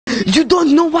You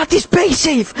don't know what is pay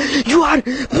safe. You are...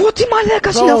 Puti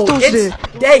maleca și naftoșe.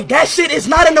 Hey, that shit is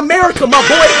not in America, my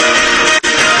boy.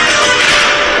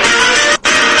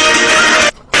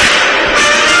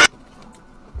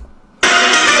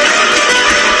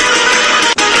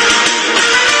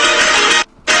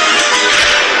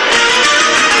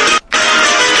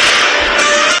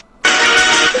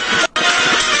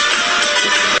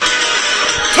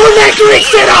 Turn that grease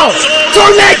shit off!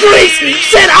 Turn that grease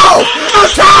shit off! I'm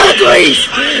tired of grease!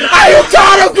 I am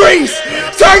tired of grease!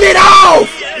 Turn it off!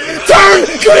 Turn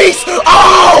grease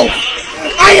off!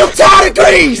 I am tired of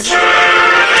grease!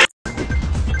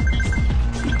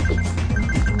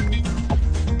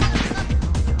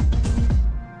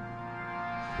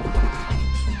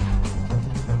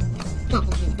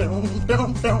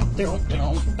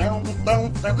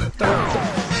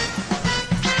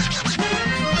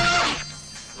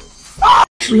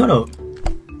 Actually, hold up.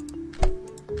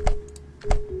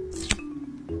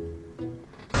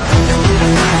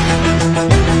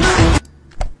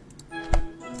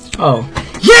 Oh.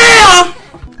 Yeah!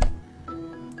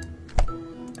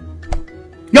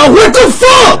 Yo, what the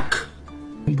fuck?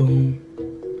 Boom.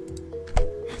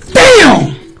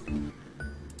 Damn!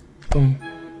 Boom.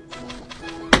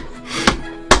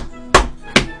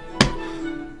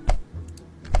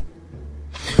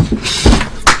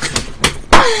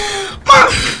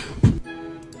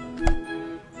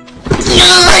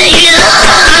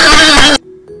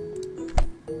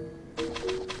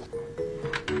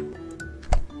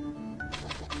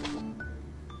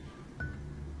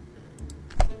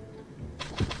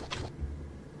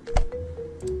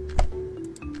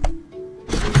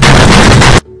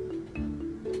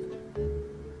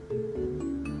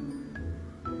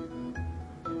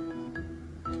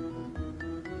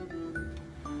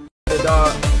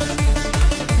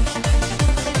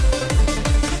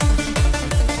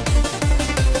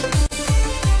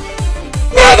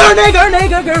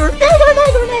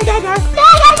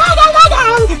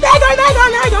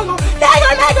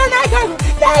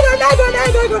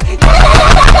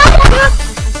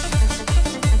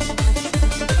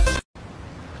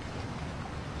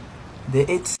 The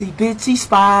itsy bitsy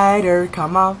spider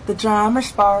come off the drummer's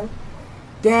spark.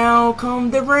 Down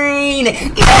come the rain.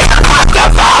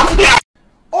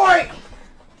 Alright,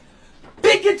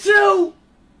 Pikachu.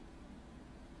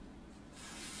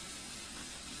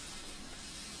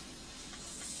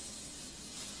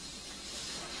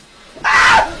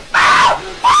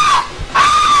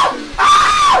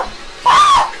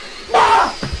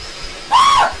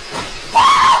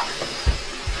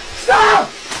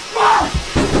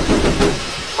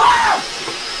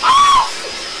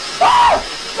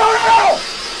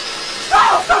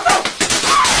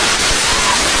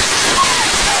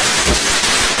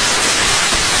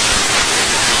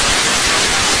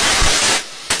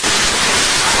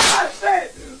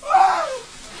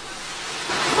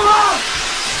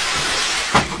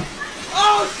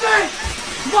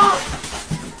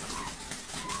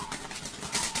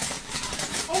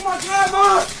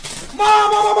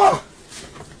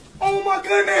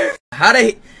 How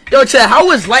they, yo, Chad, how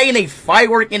is lighting a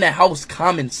firework in the house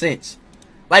common sense?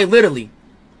 Like, literally.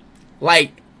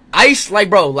 Like, ice, like,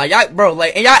 bro, like,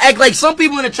 and y'all act like some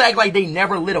people in the chat like they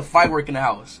never lit a firework in the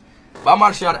house. But I'm about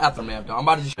to show y'all the aftermath, though. I'm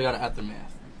about to show y'all the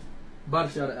aftermath.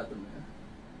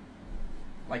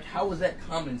 Like, how is that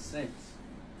common sense?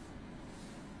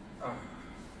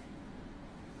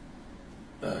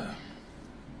 Alright,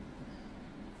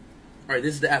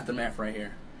 this is the aftermath right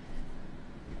here.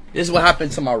 This is what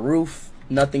happened to my roof.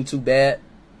 Nothing too bad.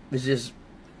 It's just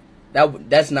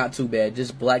that's not too bad.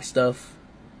 Just black stuff.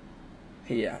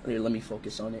 Yeah, here, let me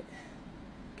focus on it.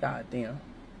 God damn.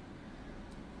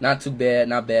 Not too bad,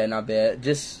 not bad.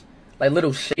 Just like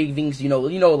little shavings, you know,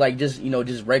 like just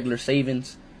just regular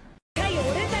savings.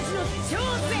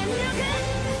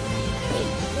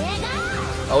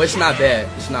 Oh, it's not bad.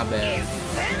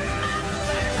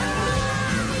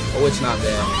 Oh, it's not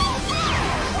bad.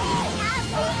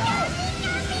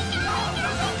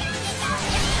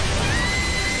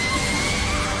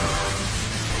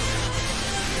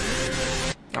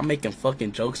 I'm making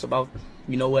fucking jokes about,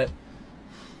 you know what?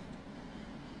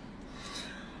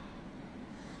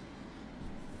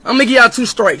 I'm gonna give y'all 2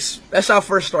 strikes. That's our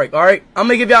first strike, alright? I'm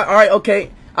gonna give y'all, alright,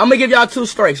 okay. I'm gonna give y'all 2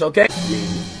 strikes, okay?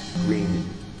 Green.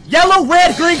 Yellow,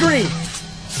 red, green, green.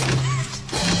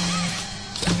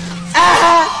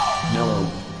 Ah! Yellow,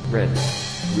 red,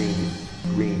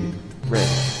 green, red.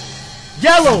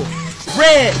 Yellow,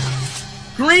 red,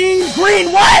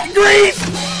 green, what?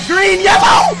 Green,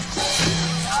 yellow!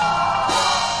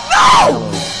 No!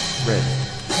 Yellow, red,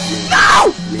 green,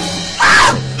 No! green,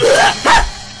 Ah!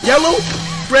 Yellow,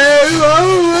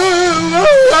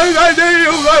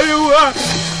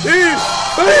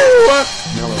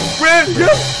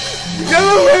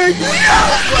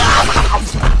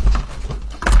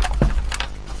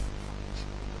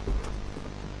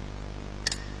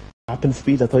 Dropping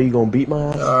speed. I thought you gonna beat my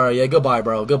ass. Alright, yeah, goodbye,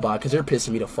 bro. Goodbye, because you're pissing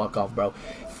me the fuck off, bro.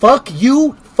 Fuck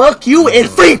you, and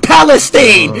free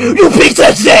Palestine! You piece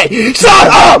of shit! Shut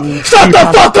up! Shut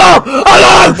the fuck up!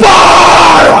 Allah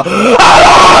Akbar!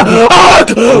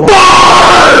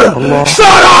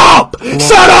 Shut up!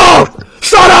 Shut up!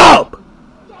 Shut up!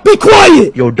 Be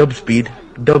quiet! Yo, dub speed.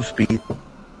 Dub speed.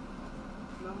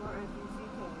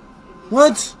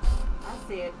 What? I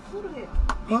said, who the hell?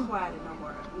 Be quiet and no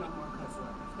more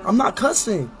cussing. I'm not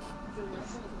cussing.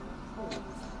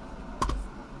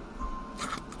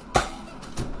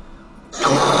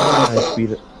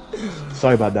 Speed it.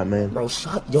 Sorry about that, man. Bro,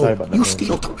 shut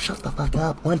the fuck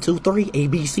up. 1, 2, 3,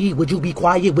 ABC. Would you be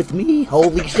quiet with me?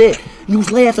 Holy shit. You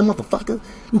was laughing, motherfucker.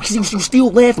 You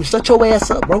still laughing. Shut your ass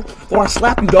up, bro. Or I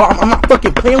slap you, dog. I'm not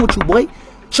fucking playing with you, boy.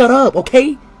 Shut up,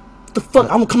 okay? What the fuck?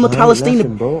 I'm gonna come to Palestine.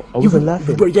 Laughing, bro. I wasn't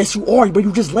laughing. Bro, yes, you are, but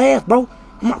you just laughed, bro.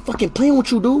 I'm not fucking playing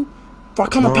with you, dude. If I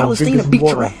come to Palestine and beat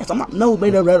your ass, I'm not. No,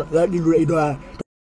 man.